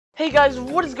Hey guys,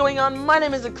 what is going on? My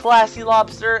name is a Classy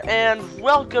Lobster, and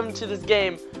welcome to this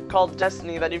game called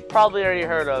Destiny that you've probably already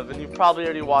heard of, and you've probably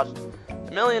already watched.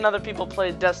 A million other people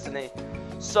play Destiny.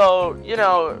 So, you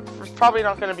know, it's probably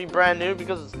not going to be brand new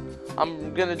because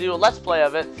I'm going to do a Let's Play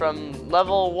of it from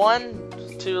level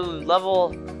 1 to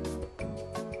level...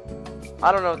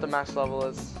 I don't know what the max level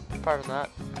is. Pardon that.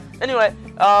 Anyway,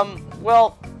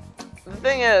 well, the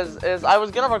thing is I was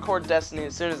going to record Destiny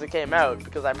as soon as it came out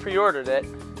because I pre-ordered it.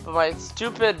 But my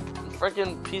stupid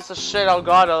freaking piece of shit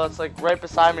Elgato that's like right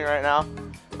beside me right now,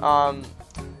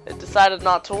 it decided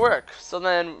not to work. So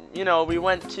then, you know, we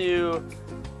went to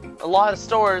a lot of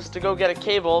stores to go get a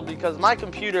cable because my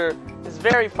computer is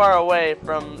very far away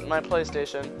from my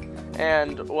PlayStation.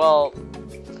 And, well,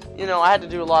 you know, I had to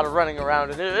do a lot of running around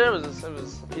and it was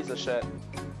a piece of shit.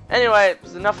 Anyway,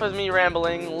 enough of me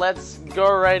rambling. Let's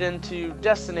go right into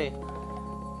Destiny.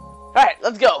 Alright,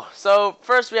 let's go. So,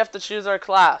 first we have to choose our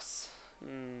class.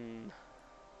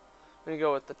 We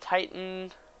go with the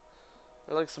Titan.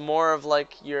 It looks more of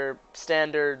like your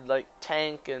standard like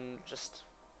tank and just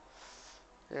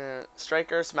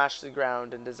Striker, smash the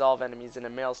ground and dissolve enemies in a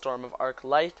maelstrom of arc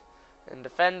light. And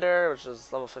Defender, which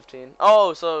is level 15.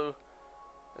 Oh, so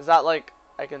is that like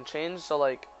I can change? So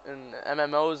like in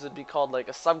MMOs it'd be called like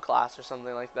a subclass or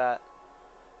something like that.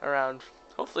 Around.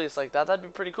 Hopefully it's like that. That'd be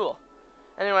pretty cool.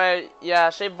 Anyway, yeah,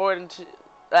 shape void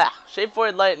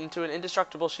light into an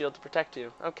indestructible shield to protect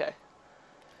you. Okay.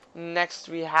 Next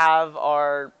we have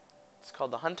our, it's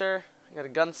called the Hunter. We got a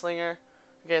Gunslinger.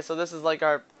 Okay, so this is like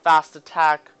our fast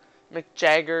attack, Mick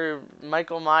Jagger,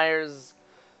 Michael Myers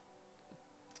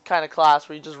kind of class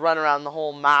where you just run around the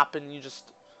whole map and you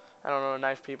just, I don't know,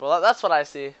 knife people. That's what I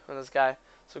see with this guy.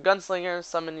 So Gunslinger,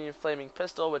 summon your flaming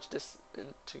pistol, which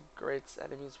disintegrates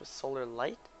enemies with solar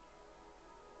light.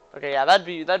 Okay, yeah, that'd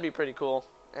be pretty cool.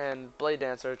 And Blade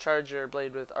Dancer, charge your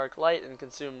blade with arc light and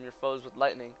consume your foes with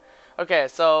lightning. Okay,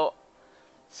 so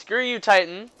screw you,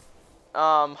 Titan.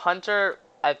 Hunter,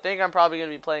 I think I'm probably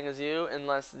gonna be playing as you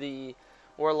unless the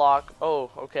Warlock. Oh,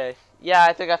 okay. Yeah,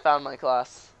 I think I found my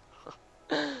class.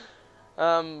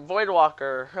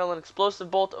 Voidwalker, hurl an explosive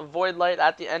bolt of void light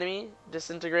at the enemy,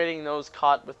 disintegrating those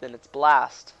caught within its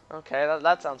blast. Okay,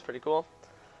 that sounds pretty cool.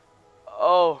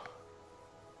 Oh.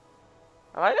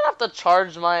 Am I gonna have to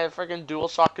charge my freaking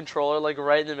DualShock controller like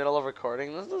right in the middle of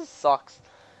recording? This sucks.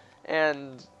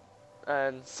 And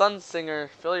Sunsinger,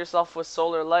 fill yourself with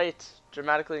solar light,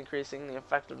 dramatically increasing the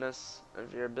effectiveness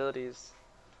of your abilities.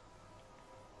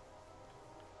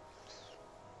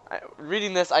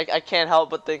 Reading this, I can't help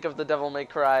but think of the Devil May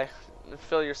Cry.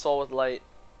 Fill your soul with light.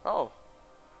 Oh,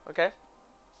 okay.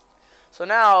 So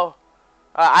now,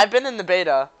 I've been in the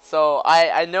beta, so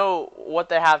I know what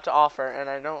they have to offer, and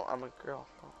I know I'm a girl.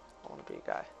 I want to be a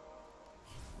guy.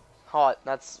 Hot.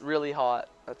 That's really hot.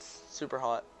 That's super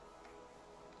hot.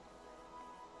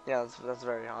 Yeah, that's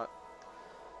very hot.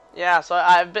 Yeah, so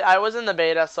I was in the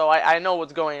beta, so I know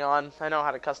what's going on. I know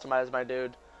how to customize my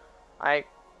dude.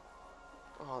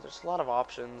 Oh, there's a lot of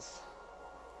options.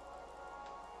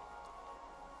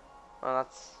 Oh,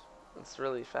 that's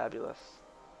really fabulous.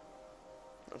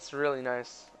 That's really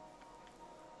nice.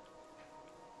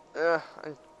 I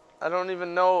don't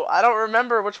even know. I don't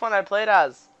remember which one I played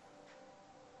as.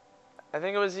 I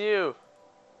think it was you.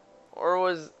 Or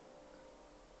was...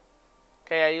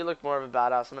 Okay, yeah, you look more of a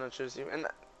badass. I'm gonna choose you. And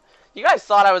you guys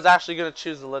thought I was actually gonna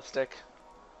choose the lipstick.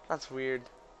 That's weird.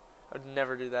 I would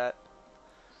never do that.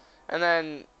 And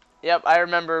then, yep, I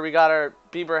remember we got our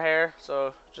Beiber hair,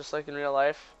 so just like in real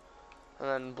life. And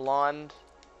then blonde.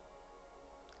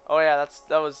 Oh yeah,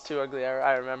 that was too ugly.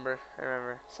 I remember.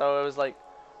 So it was like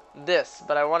this,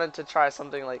 but I wanted to try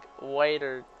something like white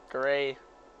or gray.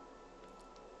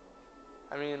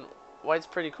 I mean, white's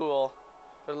pretty cool,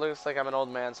 but it looks like I'm an old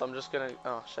man, so I'm just gonna,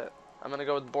 oh shit. I'm gonna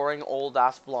go with boring old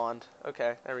ass blonde.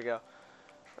 Okay, there we go.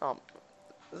 Oh,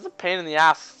 this is a pain in the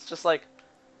ass. It's just like,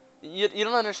 you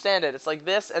don't understand it. It's like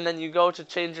this, and then you go to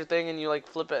change your thing, and you like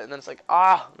flip it, and then it's like,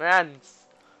 ah, man.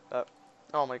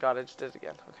 Oh my god, I just did it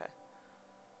again. Okay.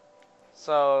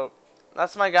 So,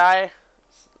 that's my guy.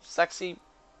 SexyPants.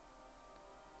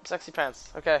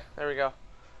 Okay, there we go.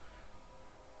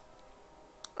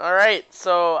 Alright,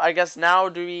 so I guess now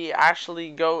do we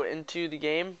actually go into the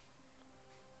game?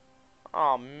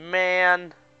 Oh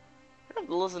man. I have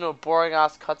to listen to a boring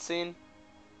ass cutscene.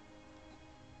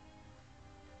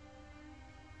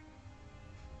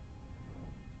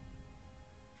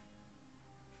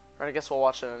 Alright, I guess we'll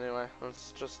watch it anyway.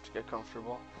 Let's just get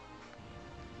comfortable.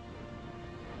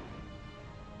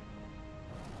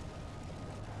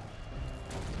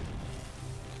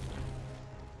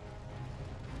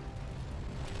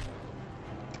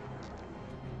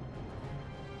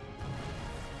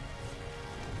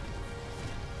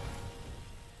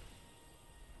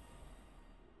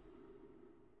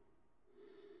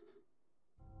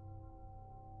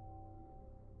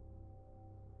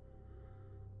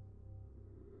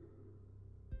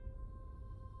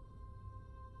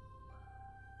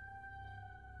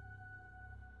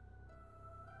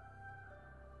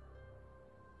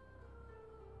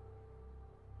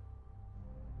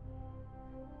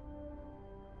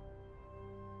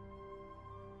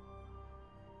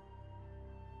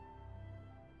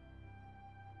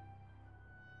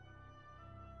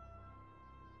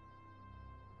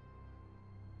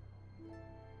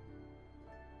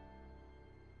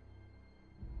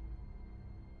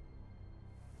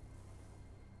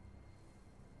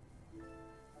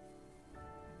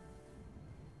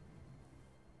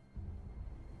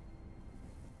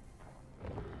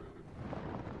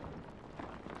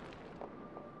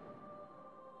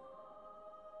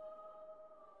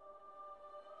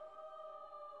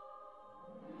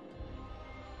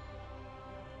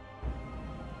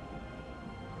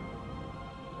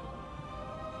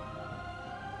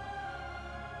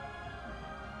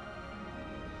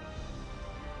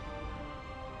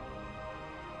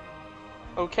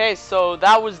 Okay, so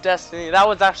that was Destiny. That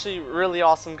was actually really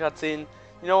awesome cutscene.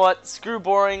 You know what? Screw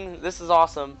boring. This is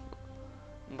awesome.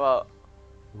 But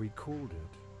We called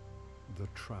it the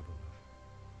Traveler,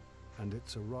 and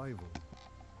its arrival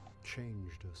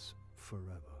changed us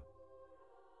forever.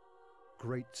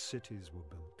 Great cities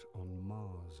were built on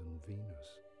Mars and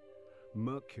Venus.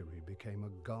 Mercury became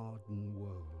a garden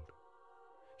world.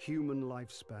 Human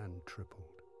lifespan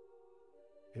tripled.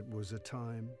 It was a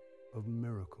time of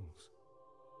miracles.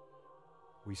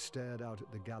 We stared out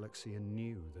at the galaxy and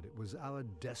knew that it was our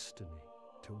destiny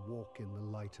to walk in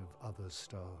the light of other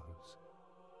stars.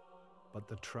 But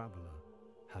the Traveler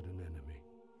had an enemy,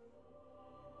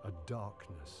 a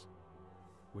darkness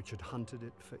which had hunted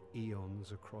it for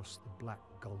eons across the black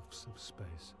gulfs of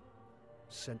space.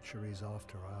 Centuries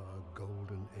after our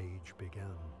golden age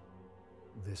began,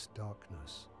 this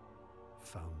darkness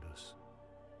found us.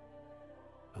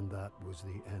 And that was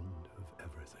the end of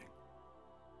everything.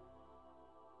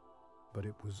 But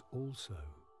it was also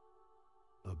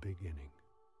a beginning.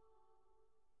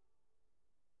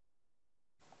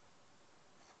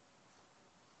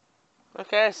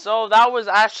 okay, so that was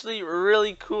actually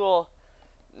really cool.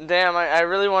 Damn, I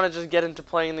really want to just get into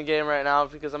playing the game right now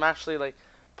because I'm actually like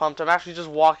pumped. I'm actually just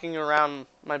walking around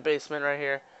my basement right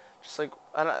here, just like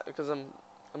because I'm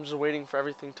just waiting for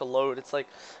everything to load. It's like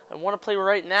I want to play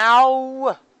right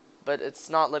now, but it's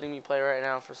not letting me play right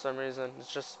now for some reason.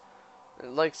 It's just it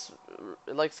likes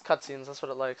cutscenes. That's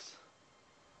what it likes.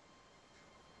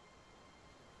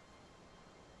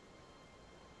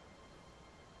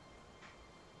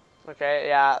 Okay,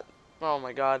 yeah. Oh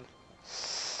my god.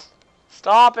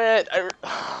 Stop it!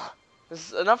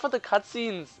 This is enough with the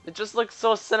cutscenes. It just looks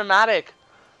so cinematic.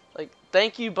 Like,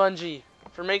 thank you, Bungie,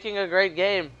 for making a great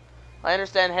game. I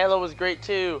understand Halo was great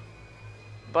too,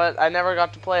 but I never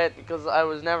got to play it because I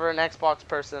was never an Xbox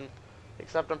person.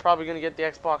 Except I'm probably gonna get the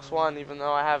Xbox One, even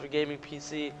though I have a gaming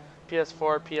PC,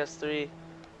 PS4, PS3,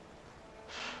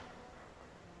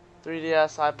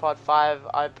 3DS, iPod 5,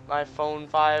 iPhone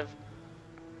 5.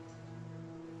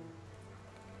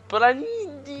 But I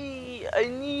need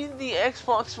the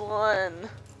Xbox One.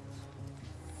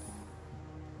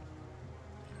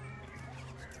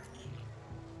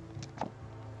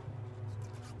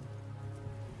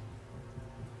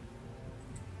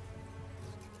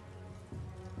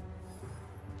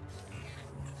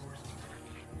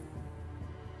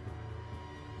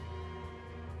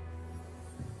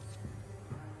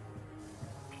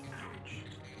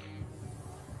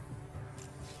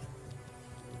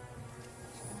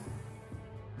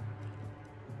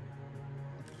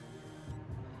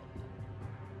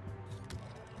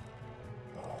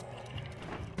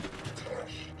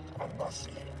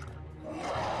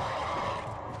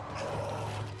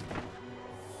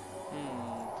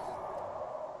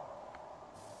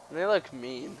 They look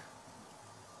mean.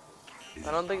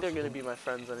 I don't think they're gonna be my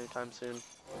friends anytime soon.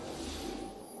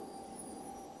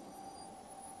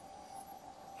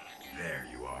 There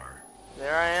you are.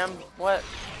 There I am. What?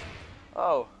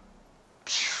 Oh.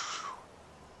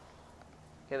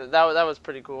 Yeah, that was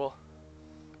pretty cool.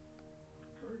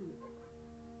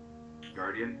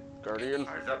 Guardian? Guardian.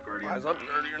 Eyes up, Guardian. Eyes up,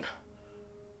 Guardian.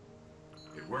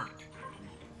 It worked.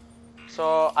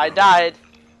 So I died.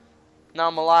 Now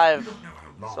I'm alive. You don't know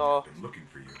how long So I've been looking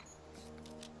for you.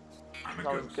 I'm a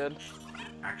that was ghost. good.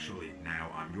 Actually, now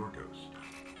I'm your ghost.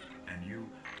 And you,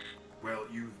 well,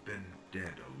 you've been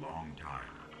dead a long time.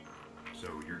 So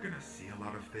you're gonna see a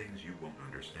lot of things you won't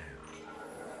understand.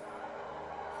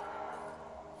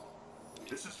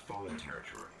 This is fallen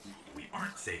territory. We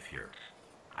aren't safe here.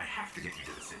 I have to get you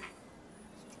to the city.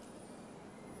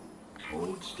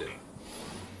 Hold still.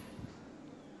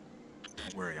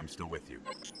 Don't worry, I'm still with you.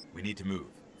 We need to move.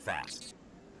 Fast.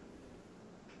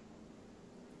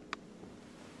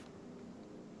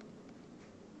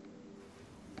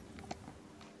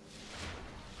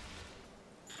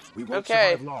 We won't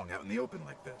survive long out in the open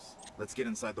like this. Let's get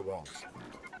inside the walls.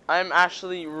 I'm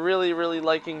actually really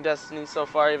liking Destiny so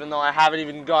far, even though I haven't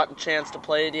even gotten a chance to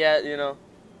play it yet, you know.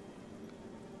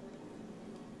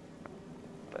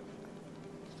 But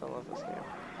still love this game.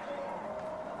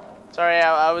 Sorry,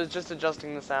 I was just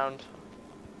adjusting the sound.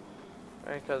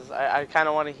 Right, because I kind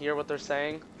of want to hear what they're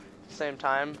saying at the same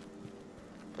time.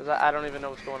 Because I don't even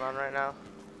know what's going on right now.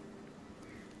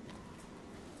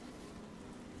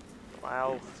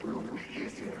 Wow.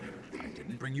 I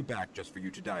didn't bring you back just for you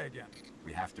to die again.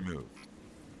 We have to move.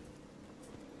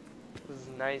 This is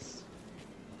nice.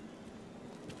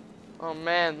 Oh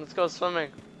man, let's go swimming.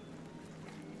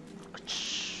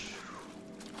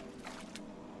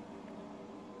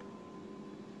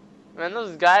 Man,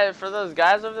 those guys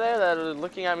over there that are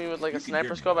looking at me with like You a can hear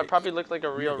sniper me, scope, I right? probably look like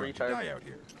a We real are going to retard. die out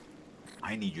here.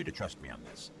 I need you to trust me on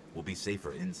this. We'll be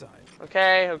safer inside.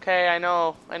 Okay, I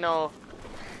know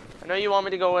you want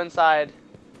me to go inside.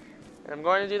 And I'm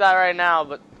going to do that right now,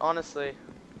 but honestly.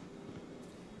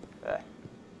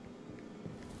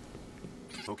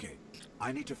 Okay,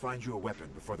 I need to find you a weapon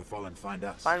before the Fallen find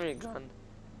us. Find me a gun.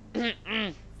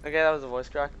 Okay, that was a voice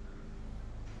crack.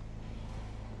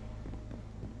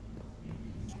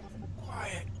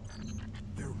 Quiet.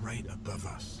 They're right above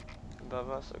us. Above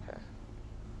us? Okay.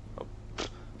 Oh.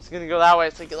 It's gonna go that way.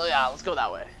 It's like, oh yeah, let's go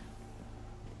that way.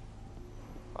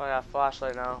 Oh yeah,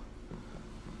 flashlight now.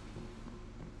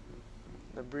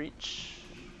 The breach.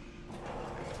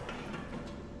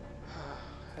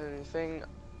 Anything?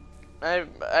 I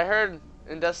heard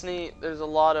in Destiny there's a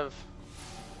lot of.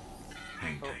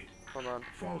 Hang tight. Hold on.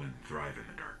 Fallen thrive in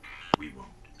the dark. We won't.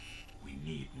 We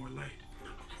need more light.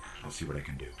 I'll see what I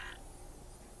can do.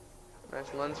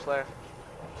 Nice lens flare.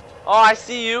 Oh, I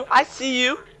see you. I see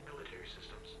you.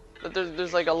 But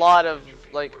there's like a lot of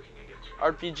like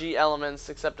RPG elements,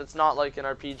 except it's not like an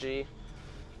RPG.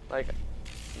 Like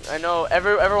I know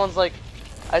everyone's like,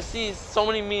 I see so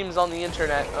many memes on the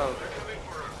internet.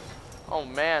 Oh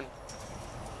man.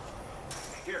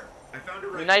 Here, I found a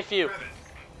We knife you.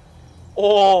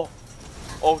 Oh.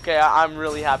 Okay, I'm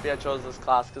really happy I chose this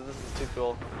class because this is too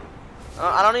cool.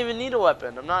 I don't even need a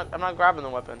weapon. I'm not grabbing the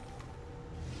weapon.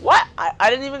 What?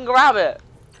 I didn't even grab it.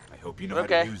 I hope you know how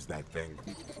to use that thing.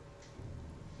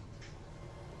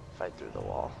 Fight through the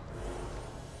wall.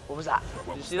 What was that?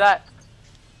 Did you see that?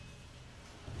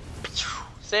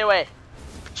 Stay away.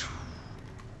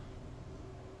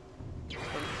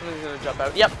 Something's gonna jump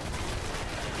out. Yep.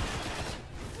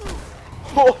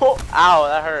 Oh, ow,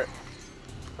 that hurt.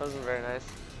 That wasn't very nice.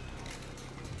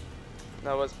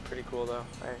 That was pretty cool though.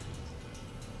 I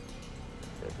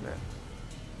admit.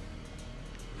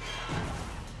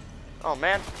 Oh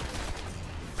man.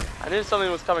 I knew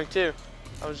something was coming too.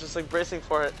 I was just like bracing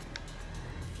for it.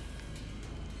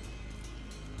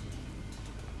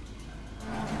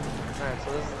 Alright,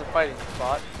 so this is the fighting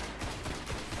spot.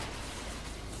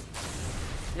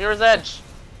 Mirror's Edge.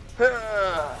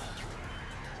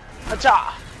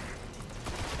 Hacha.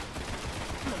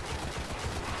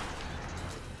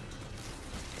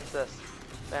 What's this?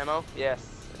 Ammo? Yes,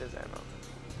 it is ammo.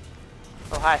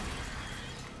 Oh, hi.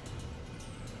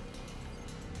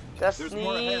 There's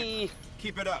more ahead. Destiny.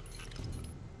 Keep it up.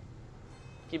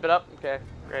 Keep it up? Okay,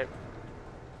 great.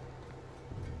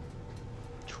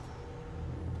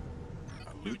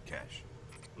 A loot cache.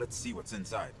 Let's see what's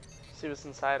inside. See what's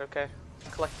inside, okay.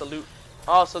 Collect the loot.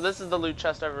 Oh, so this is the loot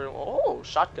chest everyone. Oh,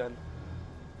 shotgun.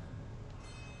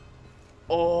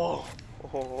 Oh.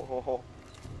 Oh.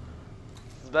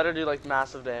 It's better do like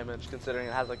massive damage considering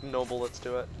it has like no bullets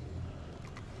to it.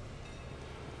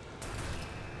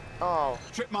 Oh.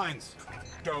 Trip mines.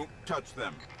 Don't touch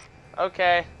them.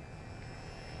 Okay.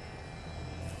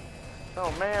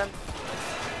 Oh man.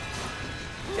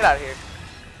 Get out of here.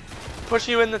 Push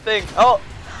you in the thing. Oh.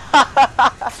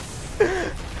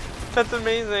 That's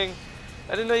amazing.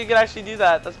 I didn't know you could actually do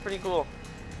that. That's pretty cool.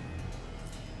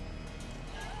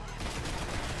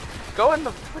 Go in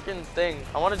the freaking thing.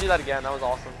 I want to do that again. That was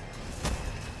awesome.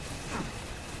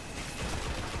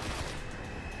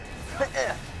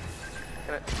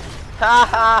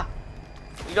 Haha!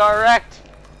 You got wrecked.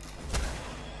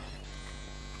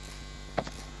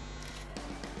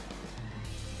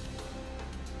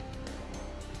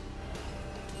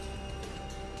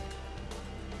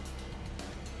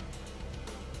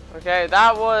 Okay,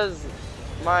 that was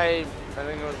my, I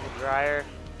think it was the dryer.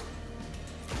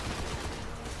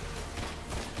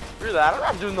 Screw that, I'm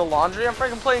not doing the laundry, I'm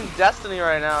freaking playing Destiny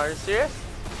right now, are you serious?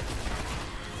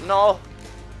 No.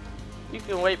 You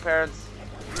can wait, parents.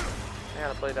 I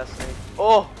gotta play Destiny.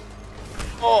 Oh!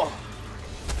 Oh!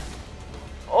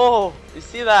 Oh! You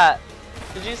see that?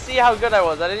 Did you see how good I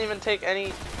was? I didn't even take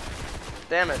any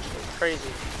damage. It's crazy.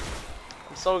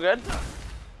 I'm so good.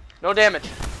 No damage.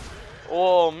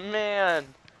 Oh man,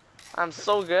 I'm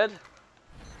so good.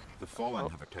 The Fallen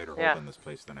have a tighter hold on this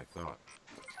place than I thought.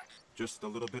 Just a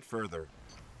little bit further.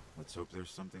 Let's hope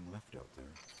there's something left out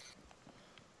there.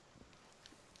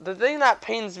 The thing that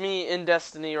pains me in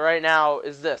Destiny right now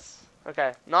is this.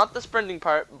 Okay, not the sprinting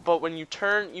part, but when you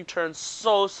turn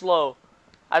so slow.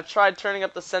 I've tried turning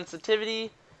up the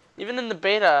sensitivity. Even in the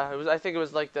beta, I think it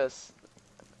was like this.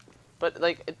 But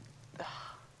like,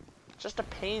 it's just a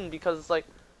pain because it's like,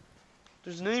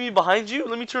 there's an enemy behind you?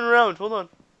 Let me turn around. Hold on.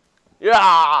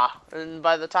 Yeah! And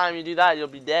by the time you do that, you'll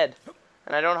be dead.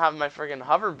 And I don't have my friggin'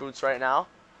 hover boots right now.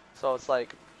 So it's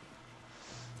like...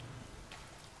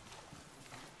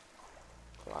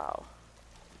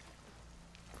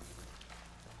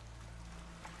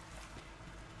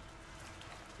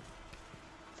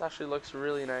 This actually looks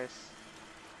really nice.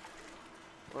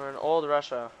 We're in old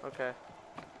Russia. Okay.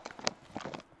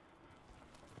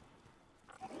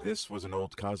 This was an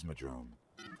old cosmodrome.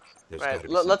 There's Right. gotta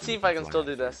be Let's something see we if I can fly still out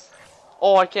do here. this.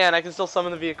 Oh, I can. I can still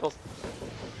summon the vehicles.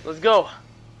 Let's go.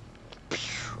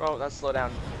 Oh, that's slow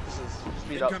down. This is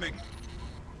speed up. Incoming.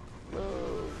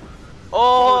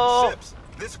 Oh! Ships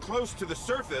this close to the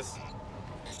surface.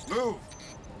 Move.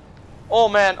 Oh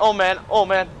man, oh man, oh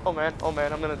man, oh man, oh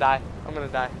man, I'm gonna die. I'm gonna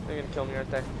die. They're gonna kill me right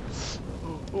there.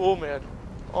 Oh man.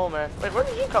 Oh man. Wait, where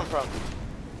did you come from?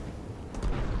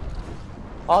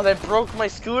 Oh, they broke my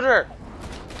scooter.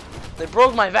 They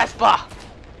broke my Vespa.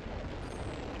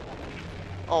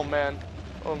 Oh man.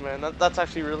 Oh man, that's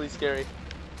actually really scary.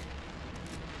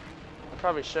 I'd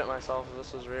probably shit myself if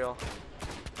this was real.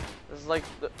 This is like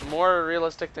more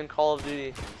realistic than Call of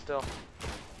Duty still.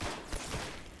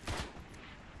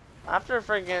 After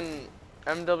freaking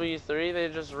MW3, they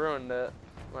just ruined it.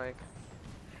 Like,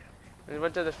 we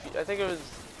went to the, I think it was,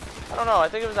 I don't know, I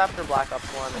think it was after Black Ops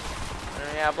 1.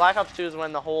 And yeah, Black Ops 2 is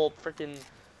when the whole freaking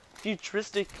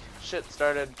futuristic shit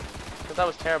started. Because that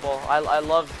was terrible. I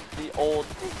love the old,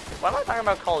 why am I talking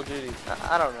about Call of Duty?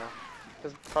 I don't know.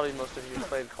 Because probably most of you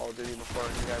played Call of Duty before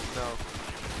and you guys know.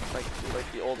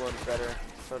 Like the old one's better.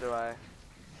 So do I.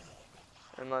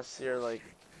 Unless you're like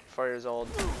 4 years old,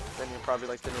 then you probably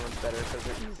like the new ones better because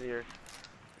they're easier.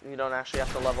 You don't actually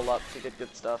have to level up to get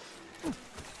good stuff.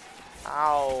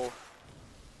 Ow.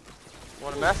 You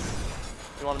wanna mess?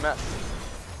 You wanna mess?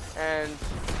 And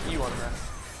you wanna mess.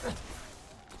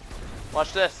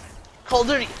 Watch this. Call of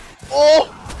Duty! Oh!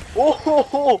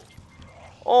 Oh!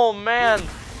 Oh man!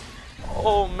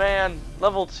 Oh man!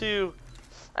 Level 2.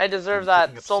 I deserve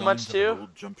that so much too.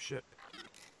 Jump ship.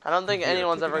 I don't think Here,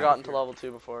 anyone's take it ever out gotten of to here. level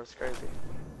 2 before. It's crazy.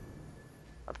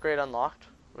 Upgrade unlocked?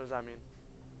 What does that mean?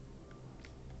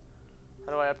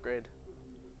 How do I upgrade?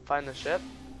 Find the ship?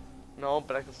 No,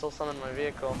 but I can still summon my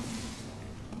vehicle.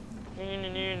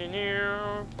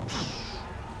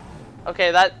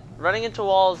 Okay, that running into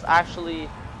walls actually.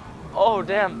 Oh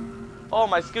damn! Oh,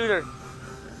 my scooter.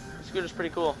 My scooter's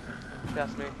pretty cool. If you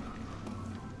ask me.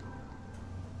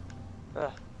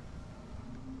 Ugh.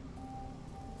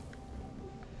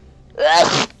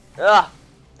 Ah,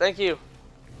 thank you.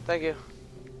 Thank you.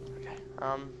 Okay.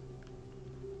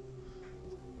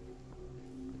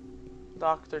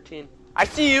 Doc 13. I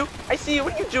see you. I see you.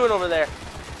 What are you doing over there?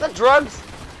 Is that drugs?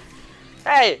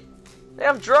 Hey, they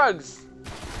have drugs.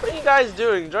 What are you guys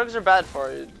doing? Drugs are bad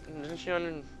for you. Didn't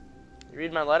you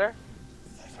read my letter?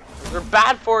 They're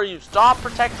bad for you. Stop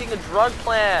protecting a drug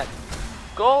plant.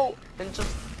 Go and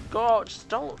just go out. Just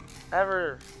don't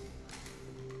ever.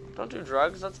 Don't do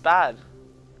drugs. That's bad.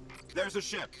 There's a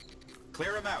ship.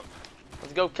 Clear him out.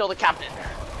 Let's go kill the captain.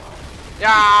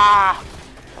 Yeah!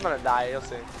 I'm gonna die. You'll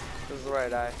see. This is where I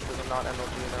die because I'm not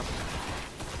MLG enough.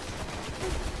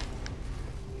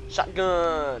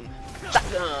 Shotgun.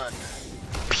 Shotgun.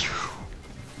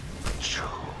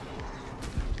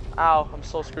 Ow! I'm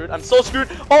so screwed. I'm so screwed.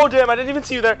 Oh damn! I didn't even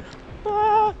see you there.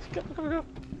 Ah, go.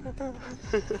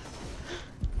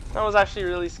 That was actually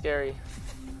really scary.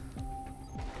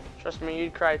 Trust me,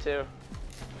 you'd cry too.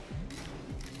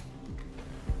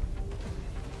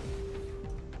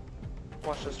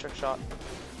 Watch this trick shot.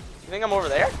 You think I'm over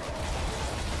there?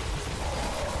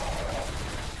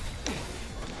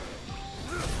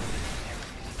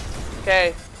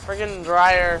 Okay, friggin'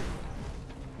 dryer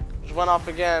just went off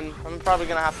again. I'm probably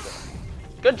gonna have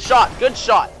to. Good shot, good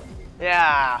shot.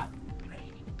 Yeah.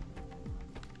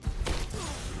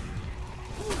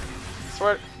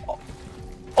 Swear.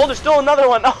 Oh, there's still another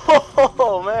one.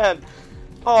 Oh man.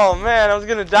 Oh man, I was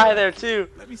gonna die there too.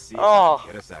 Let me see if Oh. I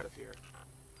can get us out of here.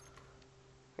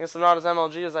 I guess I'm not as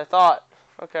MLG as I thought.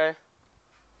 Okay.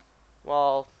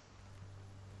 Well.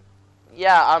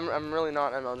 Yeah, I'm really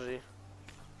not MLG.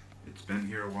 It's been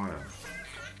here a while.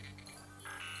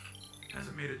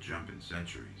 Hasn't made a jump in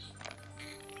centuries.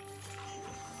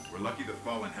 We're lucky the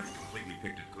Fallen haven't completely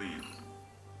picked it clean.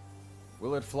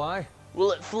 Will it fly?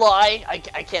 Will it fly? I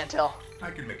can't tell.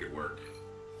 I can make it work.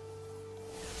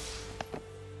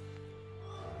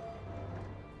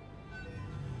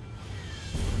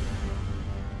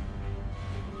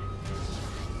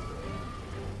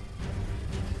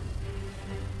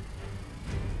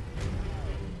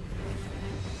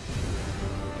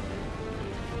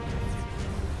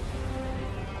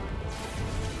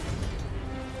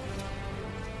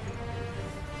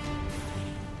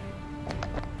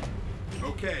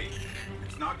 Okay,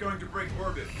 it's not going to break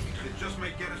orbit. It just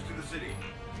might get us to the city.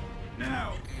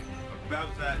 Now,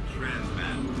 about that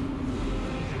transmat.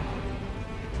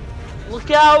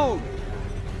 Look out!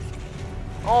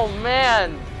 Oh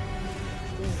man!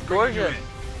 These Bringing you gorgeous. in.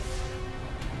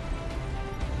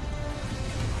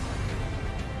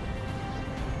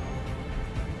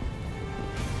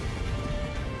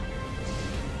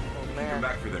 Oh You can come man.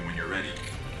 back for them when you're ready.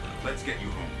 Let's get you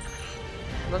home.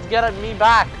 Let's get me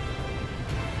back.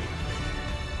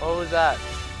 Oh, who's that?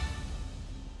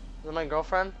 Is that my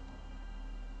girlfriend?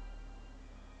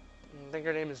 I think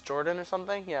her name is Jordan or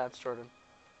something. Yeah, it's Jordan.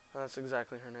 That's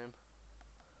exactly her name.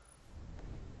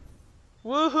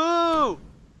 Woohoo!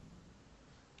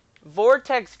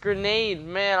 Vortex grenade,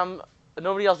 man.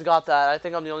 Nobody else got that. I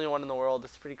think I'm the only one in the world.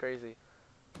 It's pretty crazy.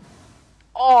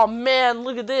 Oh man,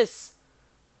 look at this!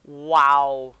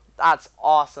 Wow, that's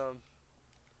awesome.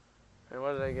 And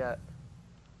what did I get?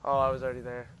 Oh, I was already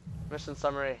there. Mission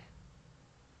summary.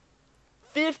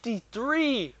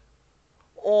 53.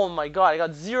 Oh my god, I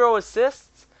got 0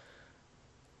 assists.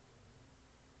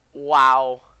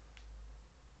 Wow.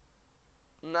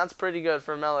 And that's pretty good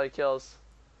for melee kills.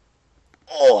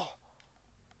 Oh!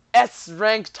 S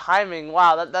rank timing.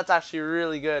 Wow, that's actually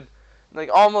really good. Like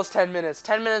almost 10 minutes.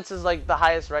 10 minutes is like the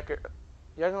highest record.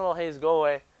 Young Little Haze, go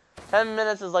away. 10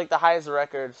 minutes is like the highest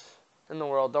record in the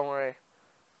world. Don't worry.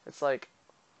 It's like,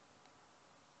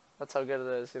 that's how good it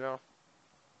is, you know?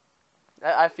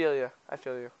 I feel you. I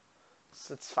feel you.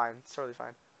 It's fine. It's totally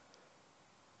fine.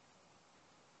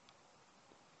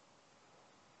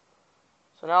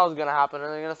 So now what's gonna happen?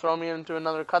 Are they gonna throw me into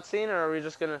another cutscene, or are we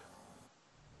just gonna...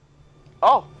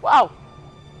 Oh, wow!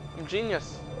 I'm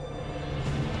genius.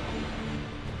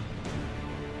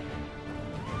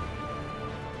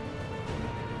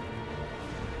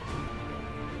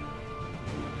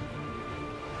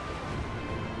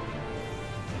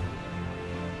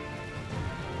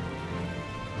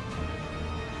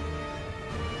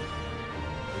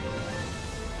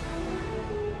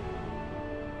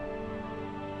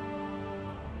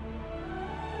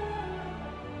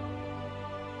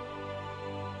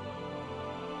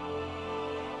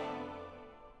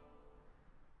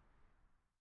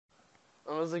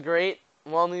 It was a great,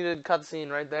 well-needed cutscene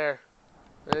right there.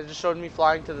 And it just showed me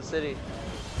flying to the city.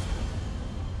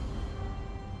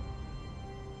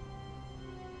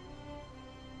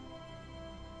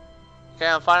 Okay,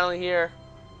 I'm finally here.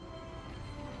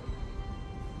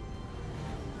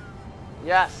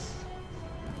 Yes.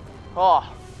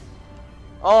 Oh.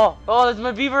 Oh, oh, that's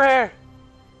my beaver hair.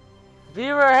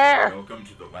 Beaver hair. Welcome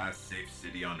to the last safe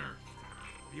city on Earth.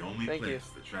 The only Thank you. place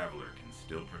the traveler can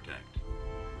still protect.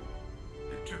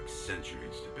 It took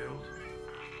centuries to build.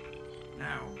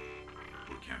 Now,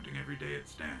 we're counting every day it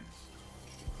stands.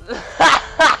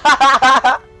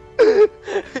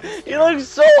 You look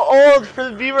so old for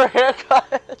the beaver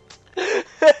haircut. It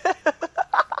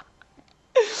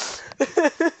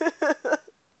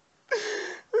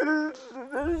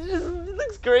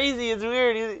looks crazy. It's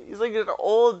weird. He's like an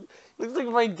old. He looks like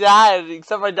my dad,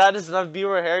 except my dad doesn't have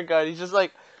beaver haircut. He's just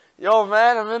like, yo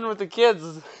man, I'm in with the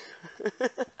kids.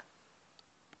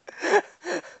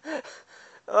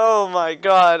 Oh my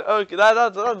god. Okay,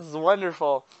 that's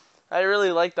wonderful. I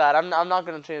really like that. I'm not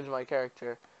gonna change my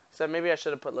character. Except maybe I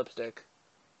should have put lipstick.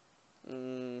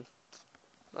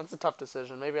 That's a tough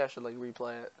decision. Maybe I should like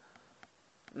replay it.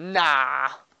 Nah.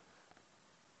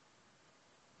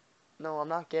 No, I'm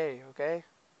not gay, okay?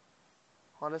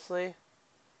 Honestly.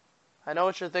 I know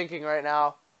what you're thinking right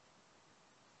now.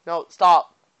 No,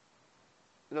 stop.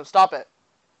 No, stop it.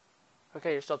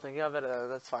 Okay, you're still thinking of it.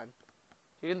 That's fine.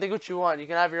 You can think what you want. You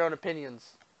can have your own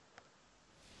opinions.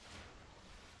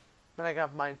 But I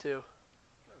got mine too.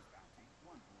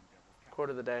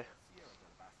 Quote of the day.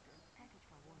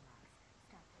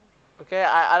 Okay,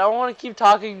 I don't want to keep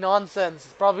talking nonsense.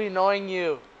 It's probably annoying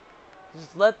you.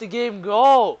 Just let the game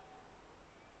go.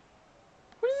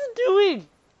 What is it doing?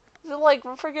 Is it like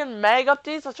freaking mag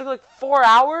updates that took like 4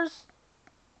 hours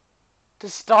to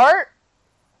start?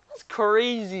 That's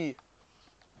crazy.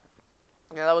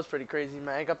 Yeah, that was pretty crazy.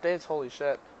 Mag updates, holy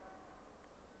shit.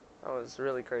 That was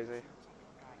really crazy.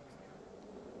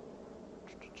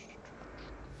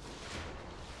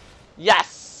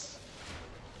 Yes!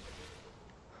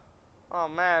 Oh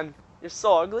man, you're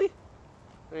so ugly.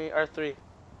 R3.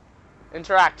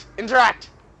 Interact! Interact!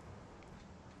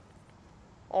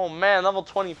 Oh man, level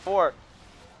 24.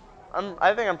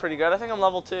 I think I'm pretty good. I think I'm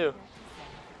level 2.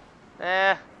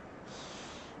 Eh.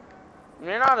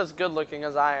 You're not as good looking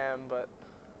as I am, but...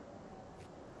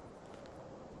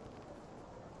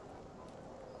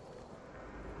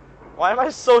 Why am I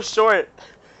so short?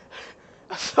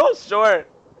 I'm so short.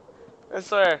 I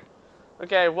swear.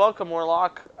 Okay, welcome,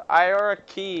 Warlock.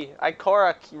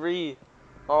 Ikora Ri.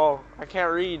 Oh, I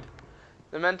can't read.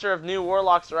 The mentor of new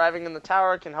warlocks arriving in the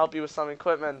tower can help you with some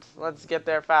equipment. Let's get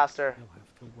there faster. You'll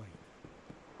have to wait.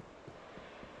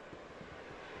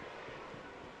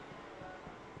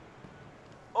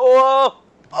 Oh!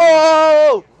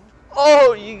 Oh!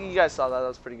 Oh! You guys saw that. That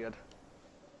was pretty good.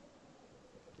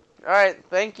 Alright,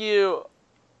 thank you.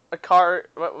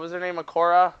 What was her name?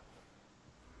 Akora?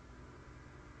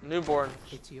 Newborn.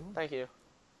 It's yours. Thank you.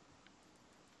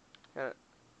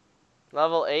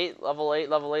 Level 8, level 8,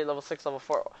 level 8, level 6, level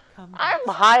 4. I'm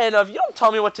high enough. You don't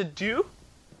tell me what to do.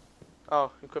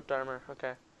 Oh, equipped armor.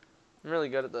 Okay. I'm really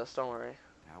good at this. Don't worry.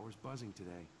 Power's buzzing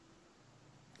today.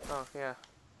 Oh, yeah.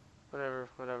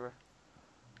 Whatever.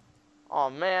 Oh,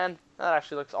 man. That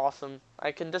actually looks awesome.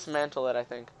 I can dismantle it, I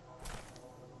think.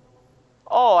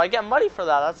 Oh, I get money for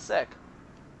that. That's sick.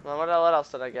 Well, what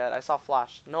else did I get? I saw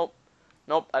flash. Nope.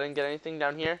 Nope, I didn't get anything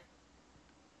down here.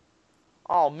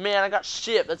 Oh, man, I got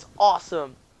shit. That's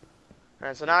awesome.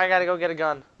 Alright, so now I gotta go get a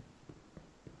gun.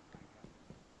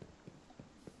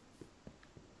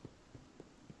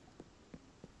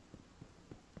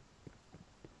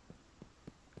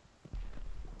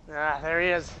 Ah, there he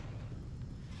is.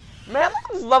 Man, look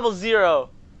at this level 0.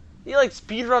 You like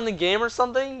speedrun the game or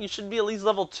something? You should be at least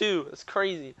level 2. It's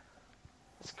crazy.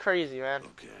 It's crazy, man.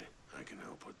 Okay, I can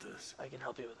help with this. I can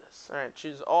help you with this. Alright,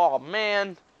 choose. Oh,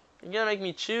 man. You're gonna make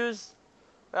me choose?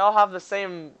 They all have the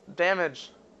same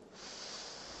damage.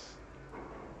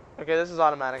 Okay, this is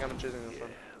automatic. I'm choosing this one.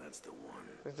 Yeah, that's the one.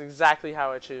 It's exactly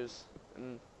how I choose.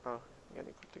 And, oh, I gotta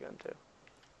equip the gun too.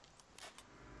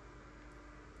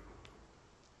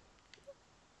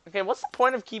 Okay, what's the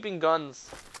point of keeping guns?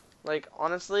 Like,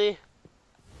 honestly,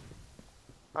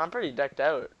 I'm pretty decked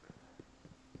out.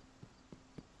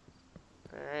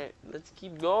 Alright, let's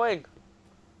keep going.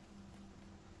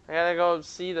 I gotta go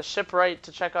see the shipwright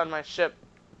to check on my ship.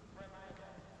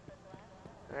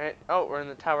 Alright, oh, we're in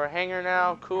the tower hangar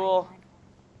now. Cool.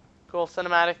 Cool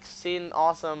cinematic scene,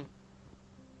 awesome.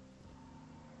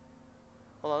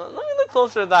 Hold on, let me look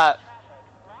closer at that.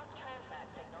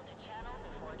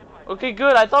 Okay,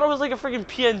 good. I thought it was like a freaking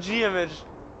PNG image.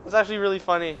 It's actually really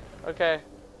funny. Okay.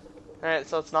 Alright,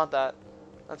 so it's not that.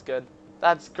 That's good.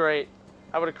 That's great.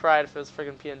 I would have cried if it was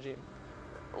freaking PNG.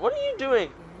 What are you doing?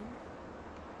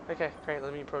 Okay, great.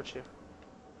 Let me approach you.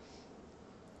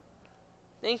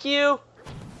 Thank you.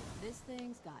 This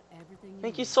thing's got everything.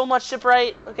 Thank you so much,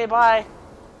 shipwright. Okay, bye.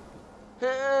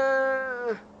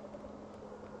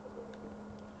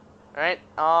 Alright,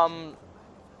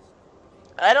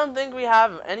 I don't think we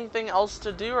have anything else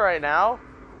to do right now.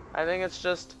 I think it's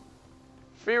just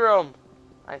free roam.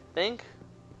 I think.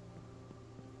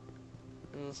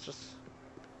 And it's just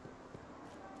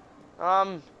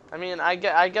I mean, I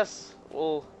guess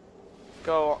we'll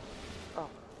go. Oh,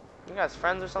 you guys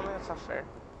friends or something? That's not fair.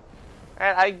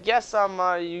 Alright, I guess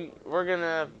we're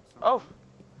gonna. Oh,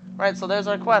 right. So there's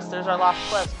our quest. There's our last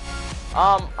quest.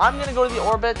 I'm gonna go to the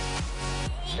orbit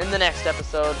in the next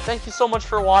episode. Thank you so much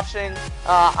for watching.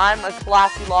 I'm a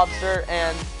classy lobster,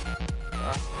 and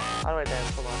how do I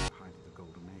dance? Hold on.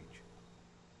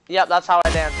 Yep, that's how I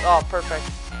dance. Oh, perfect.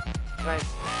 Can I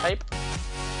type?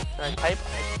 Can I type?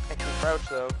 I can crouch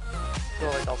though. I feel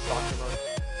like I'll stalk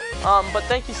him. But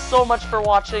thank you so much for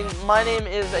watching. My name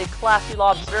is a classy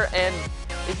lobster, and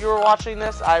if you were watching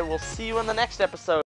this, I will see you in the next episode.